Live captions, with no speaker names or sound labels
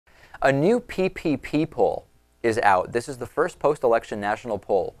A new PPP poll is out. This is the first post-election national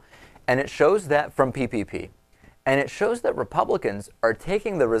poll, and it shows that from PPP. And it shows that Republicans are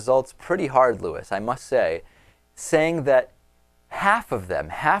taking the results pretty hard, Lewis, I must say, saying that half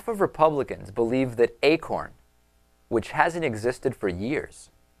of Republicans believe that ACORN, which hasn't existed for years,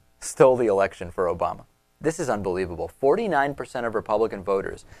 stole the election for Obama. This is unbelievable. 49% of Republican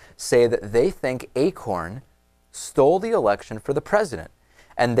voters say that they think ACORN stole the election for the president.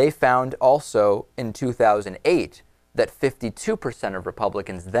 And they found also in 2008 that 52% of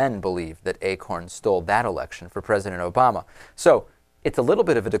Republicans then believed that ACORN stole that election for President Obama. So it's a little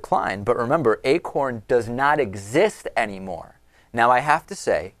bit of a decline, but remember, ACORN does not exist anymore. Now, I have to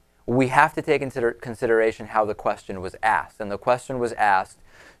say, we have to take into consideration how the question was asked. And the question was asked,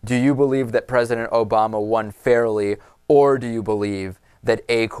 do you believe that President Obama won fairly, or do you believe that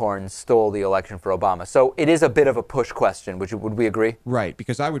ACORN stole the election for Obama? So it is a bit of a push question. Would we agree? Right,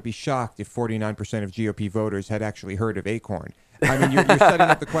 because I would be shocked if 49% of GOP voters had actually heard of ACORN. I mean, you're setting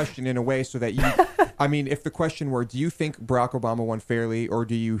up the question in a way so that you, I mean, if the question were, do you think Barack Obama won fairly, or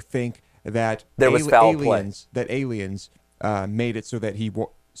do you think that there was foul play, that aliens made it so that he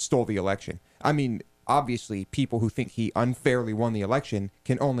stole the election? I mean, obviously, people who think he unfairly won the election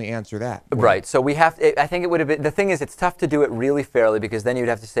can only answer that. Right. So we have to, I think it would have been, the thing is, it's tough to do it really fairly, because then you'd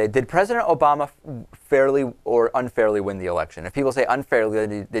have to say, did President Obama fairly or unfairly win the election? If people say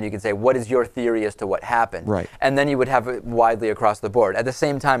unfairly, then you can say, what is your theory as to what happened? Right. And then you would have it widely across the board. At the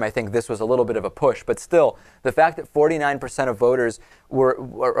same time, I think this was a little bit of a push, but still, the fact that 49% of voters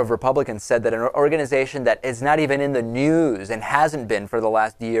of Republicans said that an organization that is not even in the news and hasn't been for the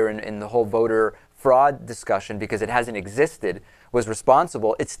last year in the whole voter fraud discussion because it hasn't existed was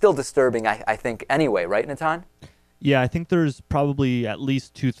responsible, it's still disturbing, I think, anyway, right, Natan? Yeah, I think there's probably at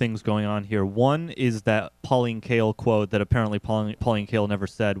least two things going on here. One is that Pauline Kael quote that apparently Pauline Kael never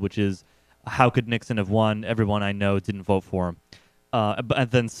said, which is, how could Nixon have won? Everyone I know didn't vote for him.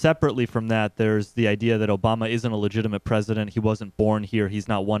 But then separately from that, there's the idea that Obama isn't a legitimate president. He wasn't born here. He's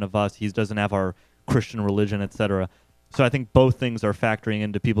not one of us. He doesn't have our Christian religion, etc. So I think both things are factoring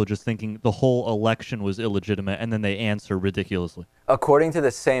into people just thinking the whole election was illegitimate, and then they answer ridiculously. According to the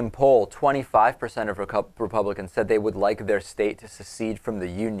same poll, 25% of Republicans said they would like their state to secede from the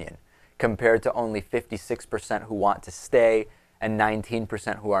Union, compared to only 56% who want to stay and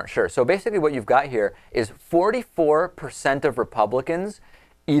 19% who aren't sure. So basically what you've got here is 44% of Republicans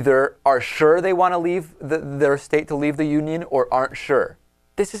either are sure they want to leave their state to leave the Union or aren't sure.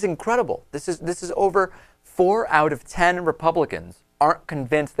 This is incredible. This is over 4 out of 10 Republicans aren't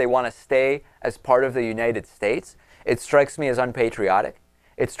convinced they want to stay as part of the United States. It strikes me as unpatriotic.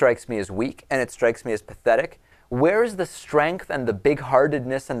 It strikes me as weak, and it strikes me as pathetic. Where is the strength and the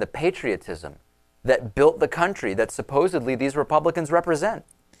big-heartedness and the patriotism that built the country that supposedly these Republicans represent?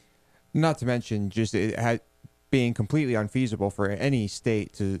 Not to mention just being completely unfeasible for any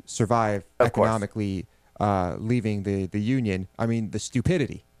state to survive economically leaving the Union. I mean, the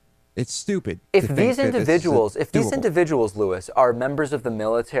stupidity. It's stupid. If these individuals, Lewis, are members of the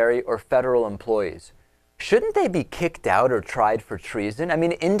military or federal employees, shouldn't they be kicked out or tried for treason? I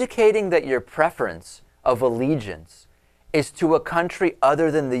mean, indicating that your preference of allegiance is to a country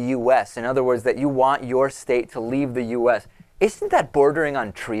other than the U.S., in other words, that you want your state to leave the U.S., isn't that bordering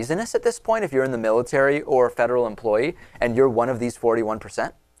on treasonous at this point if you're in the military or a federal employee and you're one of these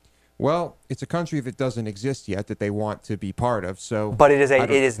 41%? Well, it's a country that doesn't exist yet that they want to be part of. So, but it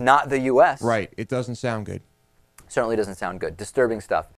is not the U.S. Right. It doesn't sound good. Certainly doesn't sound good. Disturbing stuff.